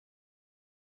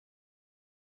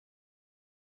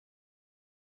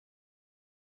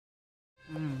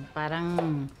parang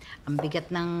ang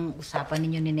bigat ng usapan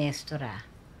ninyo ni Nestor, ah.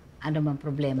 Ano bang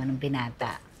problema ng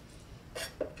binata?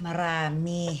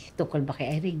 Marami. Tukol ba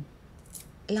kay Irene?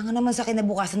 Alam nga naman sa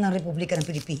kinabukasan ng Republika ng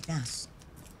Pilipinas.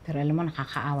 Pero alam mo,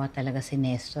 nakakaawa talaga si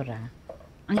Nestor, ah.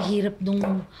 Ang hirap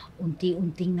nung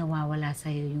unti-unting nawawala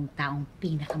sa'yo yung taong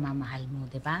pinakamamahal mo,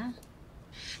 di ba?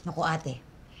 Naku ate,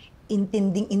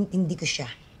 intinding-intindi ko siya.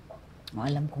 O,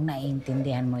 alam kong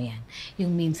naiintindihan mo yan.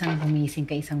 Yung minsan gumising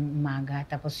ka isang umaga,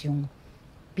 tapos yung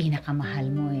pinakamahal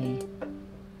mo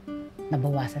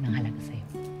nabawasan ng halaga sa'yo.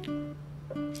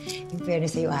 In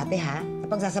fairness sa'yo ate ha,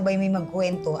 kapag sasabay mo yung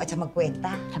magkwento at sa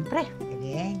magkwenta. Siyempre.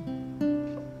 Galing.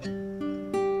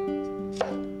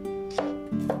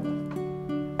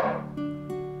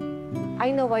 I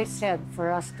know I said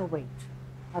for us to wait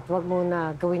at wag mo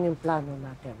na gawin yung plano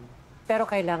natin. Pero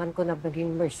kailangan ko na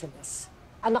maging merciless.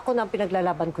 Anak ko na ang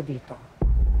pinaglalaban ko dito.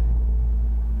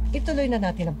 Ituloy na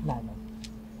natin ang plano.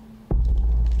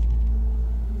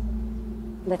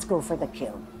 Let's go for the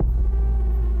kill.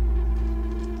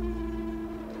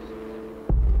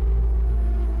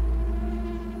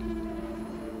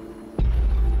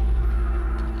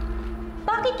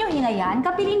 Bakit yung hinayaan?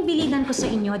 Kapiling-biligan ko sa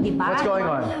inyo, di ba? What's going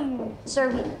on?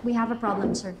 Sir, we have a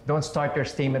problem, sir. Don't start your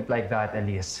statement like that,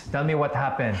 Elise. Tell me what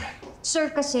happened. Sir,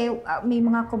 kasi may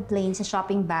mga complaints sa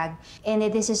shopping bag and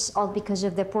this is all because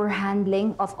of the poor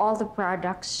handling of all the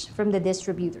products from the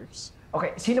distributors.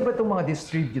 Okay, sino ba itong mga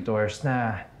distributors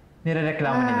na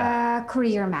nirereklamo nila?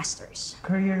 Courier masters.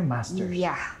 Courier masters?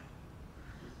 Yeah.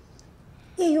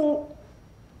 Yung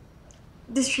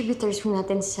distributors mo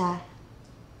natin sa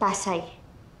Pasay.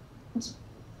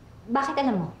 Bakit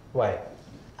alam mo? Why?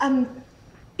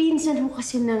 Pinsan ho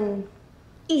kasi ng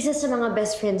isa sa mga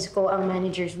best friends ko ang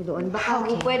managers mo doon. Baka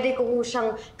Okay. pwede ko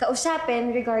siyang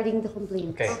kausapin regarding the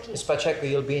complaints. Okay, Ms. Pacheco,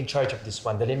 you'll be in charge of this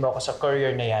one. Dalhin mo ako sa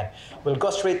courier na yan. We'll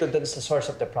go straight to the source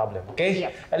of the problem, okay?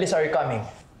 Yep. Elise, are you coming?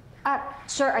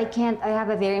 Sir, I can't. I have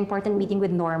a very important meeting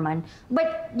with Norman.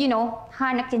 But, you know,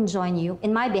 Hannah can join you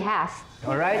in my behalf.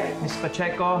 All right, Ms.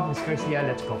 Pacheco, Ms. Garcia,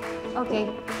 let's go. Okay.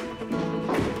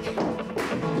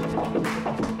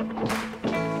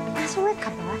 Nasa work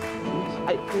ka ba?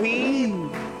 Ay, wait!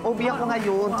 OB ako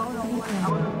ngayon.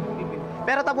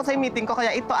 Pero tapos sa meeting ko,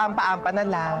 kaya ito ampa-ampa na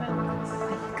lang.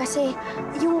 Kasi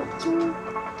yung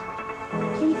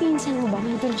pinsan mo ba,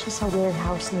 nandun siya sa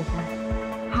warehouse nila?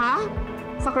 Ha?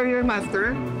 Sa Career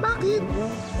Master? Bakit?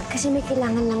 Kasi may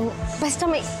kailangan lang, basta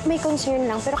may concern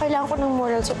lang, pero kailangan ko ng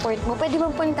moral support mo. Pwede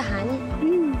bang puntahan?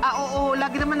 Oo,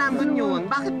 lagi naman nandun yun.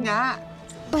 Bakit nga?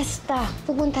 Basta,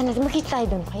 pupunta natin. Makita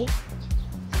tayo doon, okay?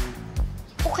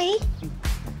 Okay?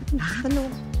 Ano?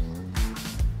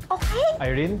 Okay?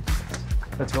 Irene,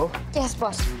 let's go. Yes,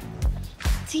 boss.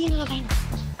 See you again.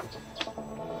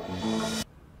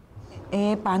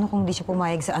 Paano kung di siya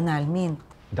pumayag sa annulment?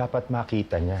 Dapat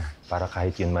makita niya para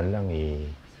kahit yun man lang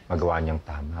magawa niyang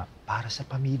tama para sa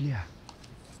pamilya.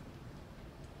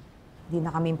 Di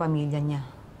na kaming pamilya niya.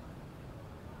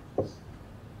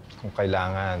 Kung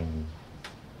kailangan,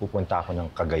 pupunta ako ng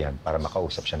Cagayan para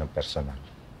makausap siya ng personal.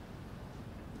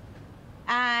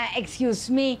 Excuse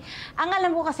me. Ang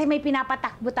alam ko kasi may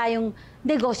pinapatakbo tayong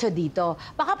negosyo dito.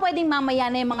 Baka pwedeng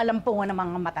mamaya na yung mga lampungan ng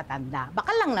mga matatanda.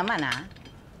 Baka lang naman, ah.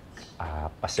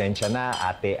 Pasensya na,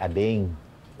 Ate Ading.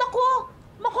 Naku!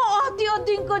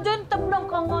 Maka-adi-ading ka dyan. Tablang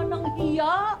ka nga ng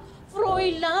hiya.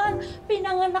 Froilan,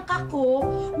 pinanganak ako,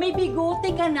 may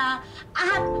bigote ka na,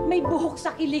 at may buhok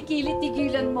sa kilikili.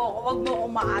 Tigilan mo ako. Huwag mo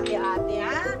akong maate-ate,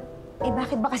 ha?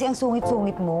 Bakit ba kasi ang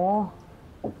sungit-sungit mo?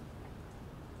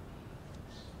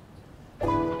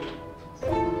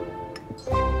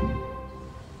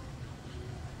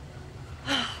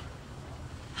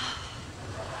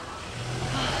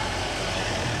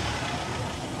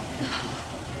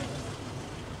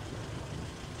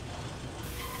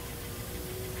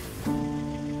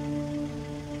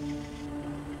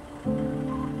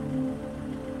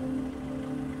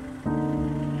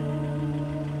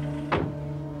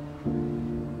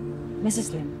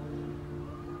 Mrs. Lim,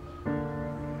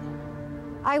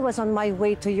 I was on my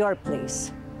way to your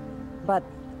place, but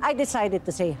I decided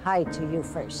to say hi to you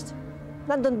first.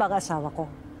 Nandun ba ang asawa ko?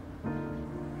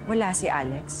 Wala si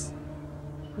Alex.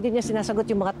 Hindi niya sinasagot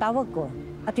yung mga tawag ko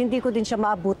at hindi ko din siya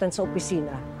maabutan sa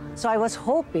opisina. So I was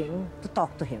hoping to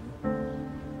talk to him.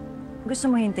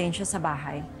 Gusto mo hintayin siya sa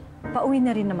bahay? Pauwi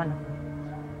na rin naman ako.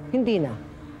 Hindi na.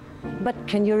 But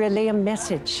can you relay a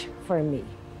message for me?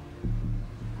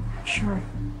 Sure.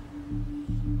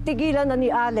 Tigilan na ni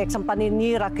Alex ang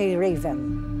paninira kay Raven.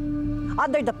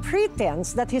 Under the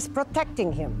pretense that he's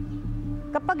protecting him.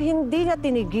 Kapag hindi niya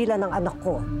tinigilan ang anak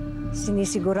ko,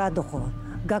 sinisigurado ko,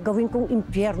 gagawin kong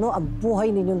impyerno ang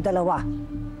buhay ninyong dalawa.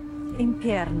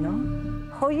 Impyerno?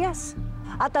 Oh yes.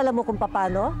 At alam mo kung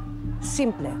paano?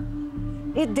 Simple.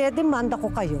 Ide-demanda ko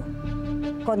kayo.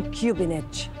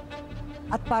 Concubinage.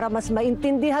 At para mas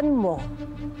maintindihan mo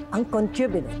ang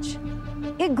concubinage,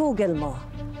 i-google mo.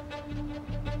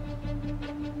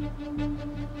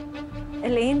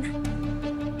 Elaine?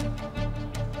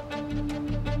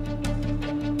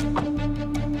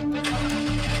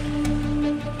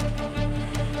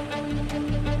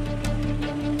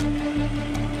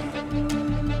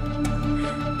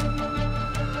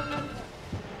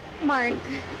 Mark,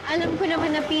 alam ko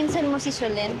naman na pinsan mo si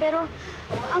Solen, pero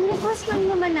ang request lang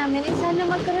naman namin ay sana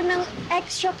magkaroon ng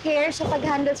extra care sa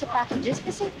pag-handle sa packages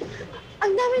kasi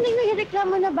ang dami nang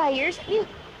nagreklamo na buyers.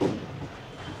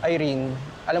 Irene,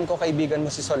 alam ko kaibigan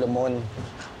mo si Solomon.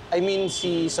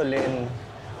 Si Solen.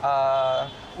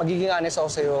 Magiging honest ako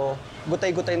sa'yo,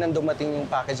 gutay-gutay nang dumating yung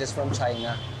packages from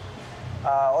China.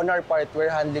 On our part,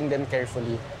 we're handling them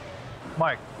carefully.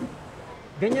 Mark,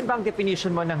 ganyan ba ang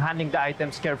definition mo ng handling the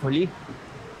items carefully?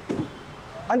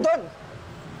 Anton!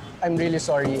 I'm really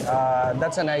sorry.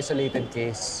 That's an isolated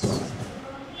case.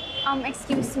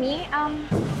 Excuse me.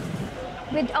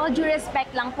 With all due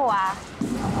respect lang po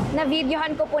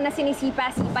na-videohan ko po na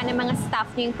sinisipa-sipa ng mga staff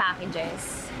niyo yung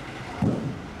packages.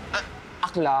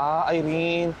 Akla,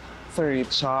 Irene, Sir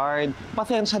Richard,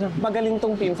 pasensya na. Magaling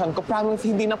tong pinsan ko. Promise,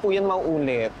 hindi na po yan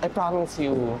mauulit. I promise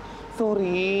you.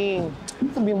 Sorry.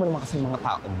 Sabihin mo naman kasi mga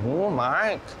tao mo,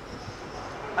 Mark.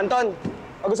 Anton,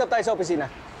 mag-usap tayo sa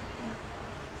opisina.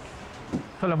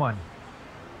 Solomon,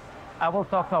 I will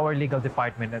talk to our legal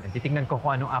department at titingnan ko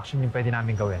kung anong action yung pwede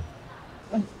namin gawin.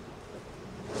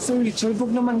 Sir Richard,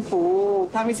 huwag naman po.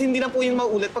 Promise, hindi na po yung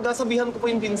maulit. Pagkasabihan ko po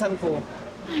yung pinsan ko.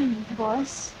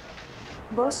 Boss?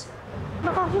 Boss,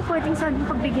 baka po pwedeng sana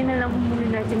pagbigyan na lang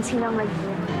muna natin sila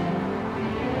ngayon.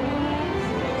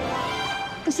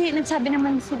 Kasi nagsabi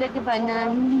naman sila, di ba, na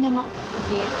hindi na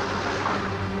makakagit.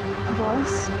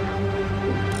 Boss?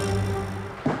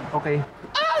 Okay.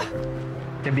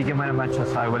 Bigyan mo naman siya,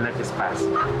 so I will let this pass.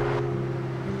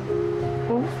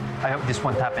 I hope this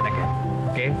won't happen again,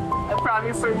 okay? I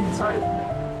promise, Sir Richard.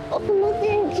 Oh,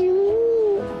 thank you.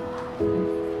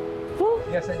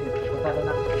 Yes, I need. Punta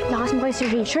na. Lakas mo kay si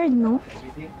Richard, no?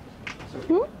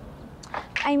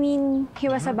 He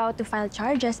was about to file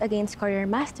charges against Courier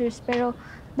Masters, pero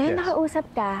dahil nakausap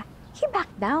ka, he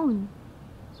backed down.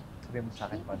 Sabihin mo sa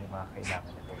akin kung ano yung mga kailangan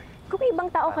nito. Kung may ibang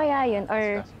tao kaya yun,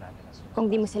 or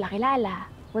kung di mo sila kilala,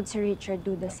 would Sir Richard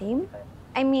do the same?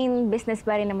 Business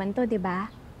ba rin naman to, di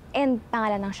ba? And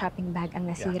pangalan ng shopping bag ang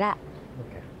nasira.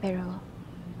 Okay. Pero,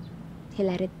 he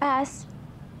let it pass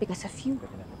because of you.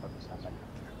 Pwede natin pag-usapan.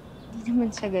 Hindi naman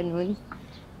siya ganun.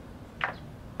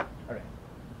 Alright.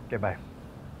 Okay, bye.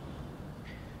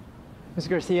 Miss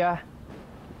Garcia,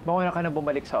 mauna ka na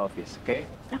bumalik sa office, okay?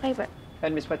 Okay ba?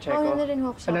 And Miss Pacheco. Mauna na rin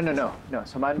ako sa office. No.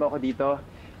 Samahan mo ako dito.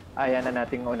 Ayan na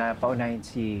nating paunahin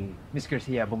si Miss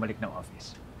Garcia bumalik ng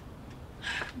office.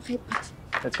 Okay pa.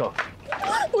 Let's go.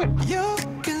 You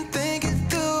can think it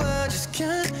through, I just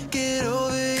can't get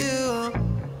over you.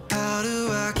 How do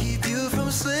I keep you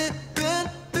from slipping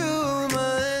through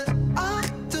my hands? I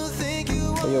don't think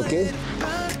you want. Are you okay?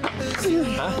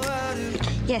 Huh?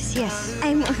 Yes.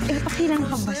 Okay lang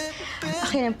po, boss.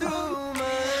 Okay lang po.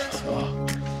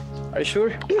 Are you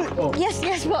sure? Oh. Yes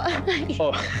po.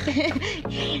 Oh.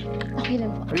 Okay lang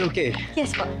po. Are you okay?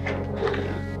 Yes po.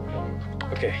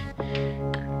 Okay.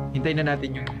 Hintayin na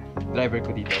natin yung driver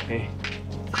ko dito, okay?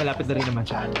 Malapit na rin naman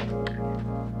siya.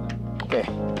 Okay.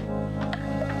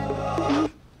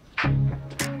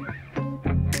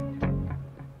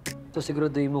 Ito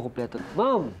siguraduhin mo kompleto.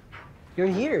 Mom!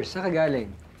 You're here. Saan ka galing?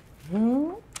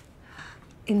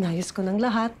 Inayos ko ng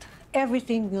lahat.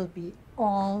 Everything will be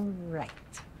all right.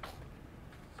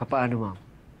 Paano, Mom?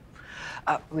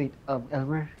 Wait,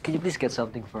 Elmer, can you please get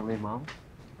something for me, Mom?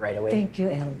 Right away. Thank you,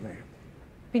 Elmer.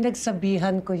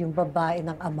 Pinagsabihan ko yung babae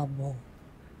ng ama mo.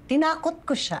 Tinakot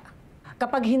ko siya.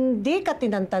 Kapag hindi ka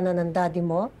tinantanan ng daddy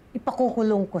mo,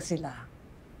 ipakukulong ko sila.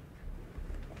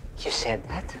 You said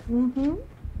that?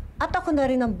 At ako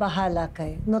na rin ang bahala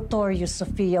kay Notorious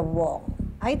Sophia Wong.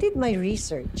 I did my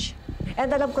research.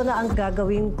 And alam ko na ang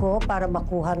gagawin ko para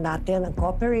makuha natin ang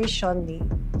cooperation ni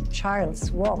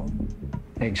Charles Wong.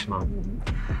 Thanks, Mom.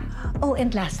 Oh,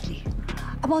 and lastly,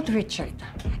 about Richard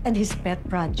and his pet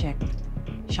project.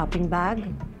 Shopping bag?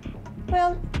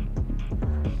 Well,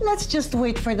 let's just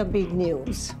wait for the big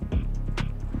news.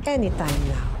 Anytime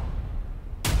now.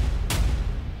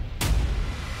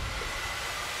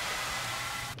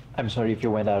 I'm sorry if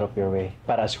you went out of your way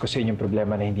para asikusin yung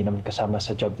problema na hindi naman kasama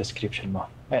sa job description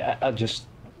mo. I'll just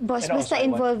Boss, And basta also, I want-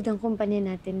 involved ang kumpanya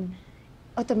natin,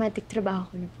 automatic trabaho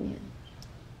ko na po yun.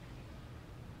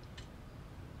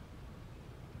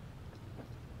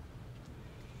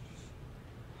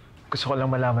 Gusto ko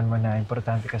lang malaman mo na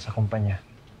importante ka sa kumpanya.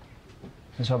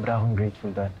 Sobra akong grateful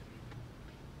doon.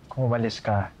 Kung umalis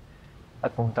ka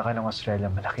at pumunta ka ng Australia,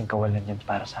 malaking kawalan yan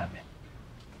para sa amin.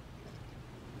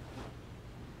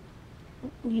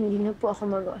 Hindi na po ako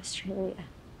mag-Australia.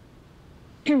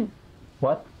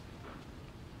 What?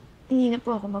 Hindi na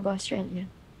po ako mag-Australia.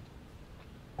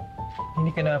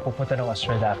 Hindi ka na pupunta ng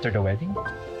Australia after the wedding?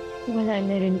 Wala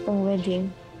na rin pong wedding.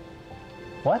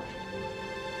 What?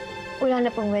 Wala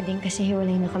na pong wedding kasi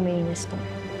hiwalay na kami ni Nestor.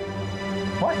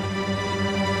 What?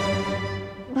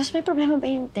 Boss, may problema ba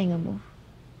yung tenga mo?